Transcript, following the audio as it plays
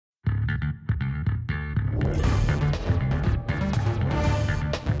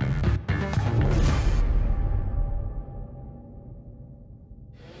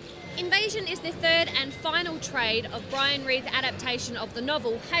Invasion is the third and final trade of Brian Reed's adaptation of the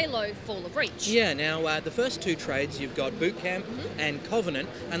novel Halo: Fall of Reach. Yeah, now the first two trades, you've got Boot Camp and Covenant,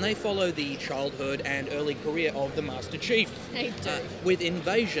 and they follow the childhood and early career of the Master Chief. They do. With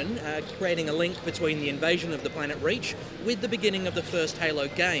Invasion, creating a link between the invasion of the planet Reach with the beginning of the first Halo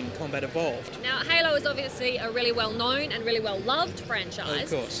game, Combat Evolved. Now, Halo is obviously a really well-known and really well-loved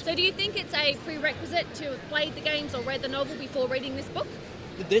franchise. Of course. So do you think it's a prerequisite to have played the games or read the novel before reading this book?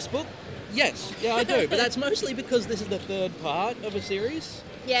 This book? Yes, yeah, I do, but that's mostly because this is the third part of a series.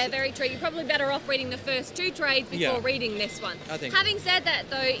 Yeah, very true. You're probably better off reading the first two trades before reading this one. I think. Having said that,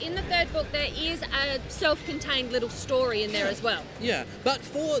 though, in the third book there is a self-contained little story in there as well. Yeah, but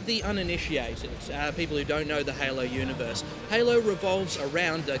for the uninitiated, people who don't know the Halo universe, Halo revolves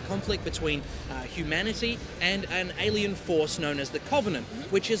around the conflict between humanity and an alien force known as the Covenant,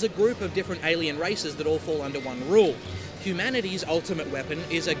 which is a group of different alien races that all fall under one rule. Humanity's ultimate weapon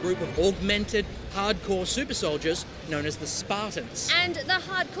is a group of augmented, hardcore super soldiers known as the Spartans. And the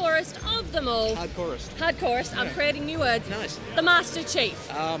hardcorest of them all. Hardcorest, I'm creating new words. Nice. The Master Chief.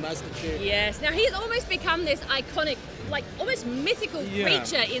 Ah, Master Chief. Yes, now he's almost become this iconic, like almost mythical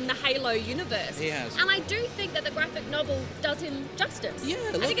creature in the Halo universe. He has. And I do think that the graphic novel does him justice. Yeah,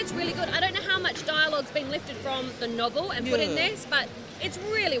 I think it's really good. I don't know how much dialogue's been lifted from the novel and put in this, but it's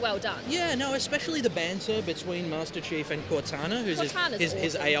really well done. Yeah, no, especially the banter between Master Chief and Cortana, who's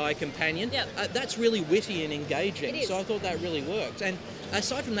his AI companion. Yep. That's really witty and engaging, It is. so I thought that really worked. And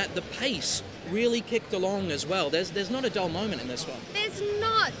aside from that, the pace really kicked along as well. There's not a dull moment in this one. There's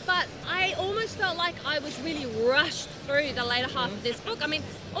not, but I almost felt like I was really rushed through the later half of this book. I mean,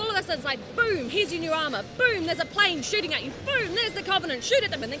 all of a sudden it's like, boom, here's your new armor. Boom, there's a plane shooting at you. Boom, there's the Covenant. Shoot at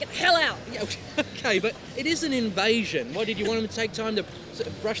them and then get the hell out. Yeah, okay, but it is an invasion. What, did you want them to take time to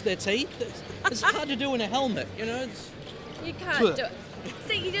brush their teeth? It's hard to do in a helmet, you know? You can't do it.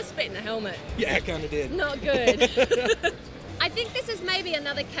 See, you just spit in the helmet. Yeah, I kind of did. Not good. I think this is maybe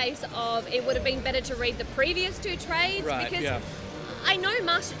another case of it would have been better to read the previous two trades because I know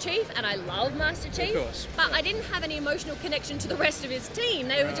Master Chief and I love Master Chief, but I didn't have any emotional connection to the rest of his team.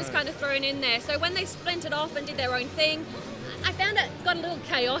 They were just kind of thrown in there. So when they splintered off and did their own thing, I found it got a little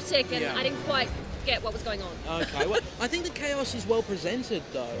chaotic and I didn't quite get what was going on. Okay, well, I think the chaos is well presented,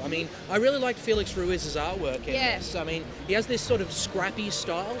 though. I mean, I really liked Felix Ruiz's artwork in this. I mean, he has this sort of scrappy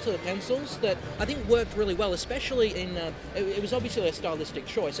style to the pencils that I think worked really well, especially in... it was obviously a stylistic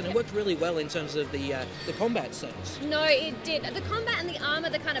choice, and it worked really well in terms of the combat scenes. No, it did. The combat and the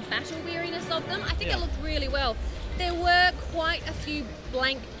armour, the kind of battle weariness of them, I think it looked really well. There were quite a few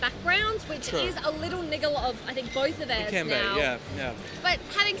blank backgrounds, which is a little niggle of, I think, both of theirs it can now. be, yeah. But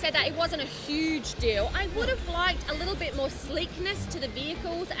having said that, it wasn't a huge deal. I would have liked a little bit more sleekness to the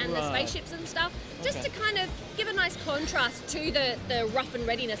vehicles and the spaceships and stuff, just to kind of give a nice contrast to the rough and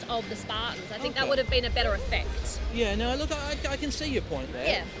readiness of the Spartans. I think that would have been a better effect. Yeah, no, look, I can see your point there.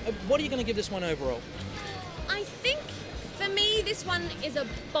 Yeah. What are you going to give this one overall? I think for me, this one is a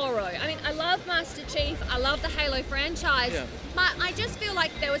borrow. I mean, I love Master Chief, I love the Halo franchise, but I just feel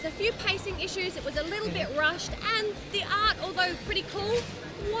like there was a few pacing issues, it was a little bit rushed, and the art, although pretty cool,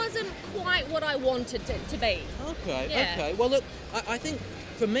 wasn't quite what I wanted it to be. Okay. Well, look, I think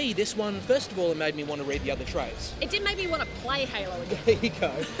for me, this one, first of all, it made me want to read the other trades. It did make me want to play Halo again. There you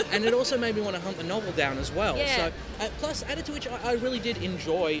go. And it also made me want to hunt the novel down as well. Yeah. So, plus, added to which, I really did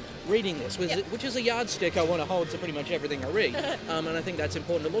enjoy reading this, which is a yardstick I want to hold to pretty much everything I read. And I think that's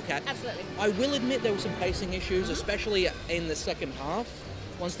important to look at. Absolutely. I will admit there were some pacing issues, especially in the second half.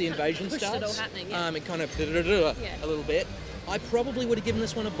 Once the invasion starts, it all happening, it kind of a little bit. I probably would have given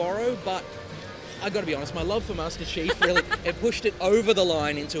this one a borrow, but I got to be honest, my love for Master Chief really it pushed it over the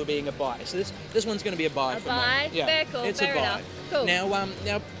line into being a buy. So this one's going to be a buy for me. Yeah, fair call. It's fair a buy. Enough. Cool.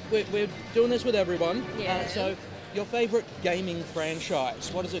 Now we're doing this with everyone. Yeah. So your favourite gaming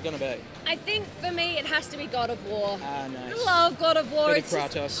franchise, what is it going to be? I think for me it has to be God of War. Ah, nice. I love God of War. Bit of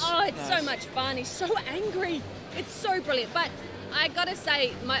Kratos. It's so much fun. He's so angry. It's so brilliant. But I gotta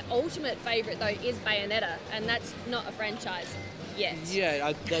say, my ultimate favourite though is Bayonetta, and that's not a franchise yet.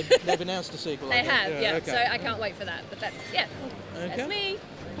 Yeah, they've announced a sequel. They have, yeah. Okay. So I can't wait for that. But that's Okay. that's me.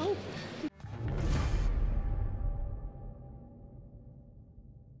 Cool.